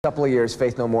Couple of years,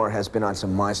 Faith No More has been on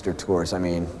some monster tours. I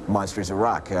mean, Monsters of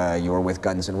Rock. You were with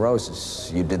Guns N'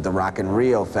 Roses. You did the Rock in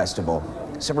Rio festival.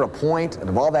 Is there a point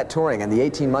of all that touring and the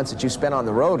 18 months that you spent on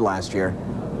the road last year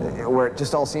where it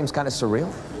just all seems kind of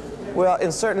surreal? Well,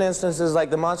 in certain instances, like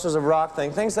the Monsters of Rock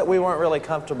thing, things that we weren't really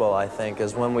comfortable, I think,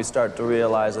 is when we start to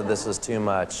realize that this is too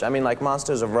much. I mean, like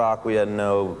Monsters of Rock, we had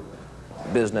no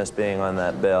business being on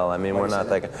that bill. I mean, we're not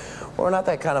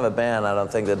that kind of a band, I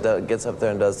don't think, that gets up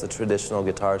there and does the traditional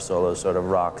guitar solo sort of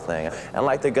rock thing. And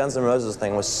like the Guns N' Roses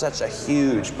thing was such a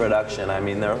huge production. I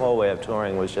mean, their whole way of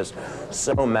touring was just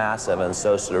so massive and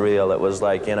so surreal. It was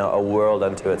like, you know, a world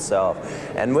unto itself.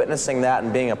 And witnessing that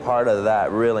and being a part of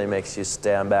that really makes you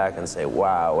stand back and say,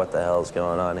 wow, what the hell's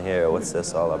going on here? What's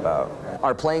this all about?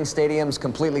 Are playing stadiums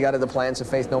completely out of the plans of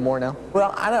Faith No More now?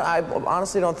 Well, I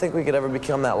honestly don't think we could ever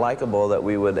become that likable that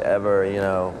we would ever, you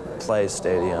know, play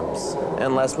stadiums.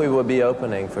 Unless we would be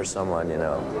opening for someone, you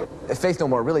know. Faith No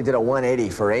More really did a 180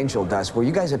 for Angel Dust. Were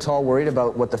you guys at all worried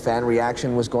about what the fan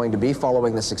reaction was going to be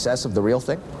following the success of The Real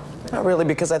Thing? Not really,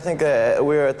 because I think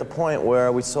we were at the point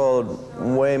where we sold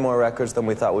way more records than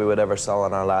we thought we would ever sell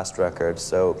on our last record.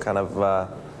 So kind of,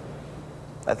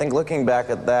 I think looking back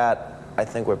at that, I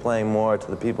think we're playing more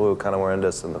to the people who kind of were into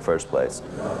us in the first place.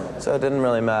 So it didn't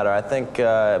really matter. I think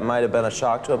it might have been a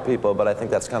shock to people, but I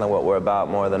think that's kind of what we're about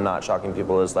more than not shocking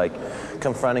people, is like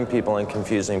confronting people and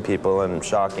confusing people and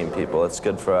shocking people. It's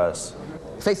good for us.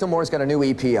 Faith No More's got a new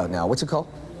EP out now. What's it called?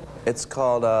 It's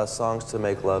called Songs to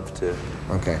Make Love To.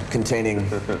 Okay. Containing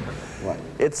what?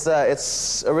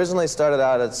 It's originally started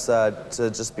out to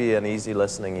just be an easy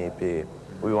listening EP.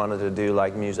 We wanted to do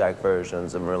like music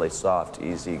versions and really soft,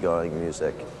 easy-going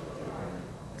music.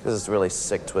 Because it's really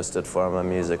sick, twisted form of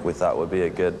music we thought would be a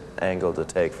good angle to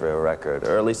take for a record,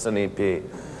 or at least an EP.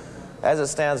 As it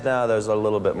stands now, there's a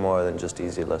little bit more than just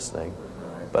easy listening.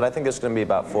 But I think there's going to be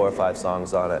about 4 or 5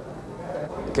 songs on it.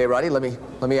 Okay, Roddy, let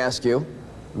me ask you.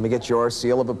 Let me get your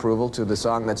seal of approval to the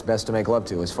song that's best to make love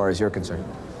to, as far as you're concerned.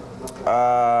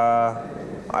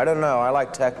 I don't know. I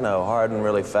like techno, hard and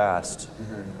really fast.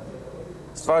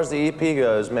 As far as the EP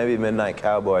goes, maybe Midnight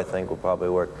Cowboy, I think, will probably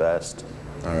work best.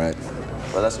 All right.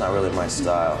 But that's not really my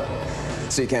style.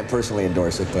 So you can't personally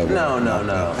endorse it, but... No.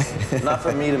 Not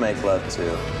for me to make love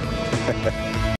to.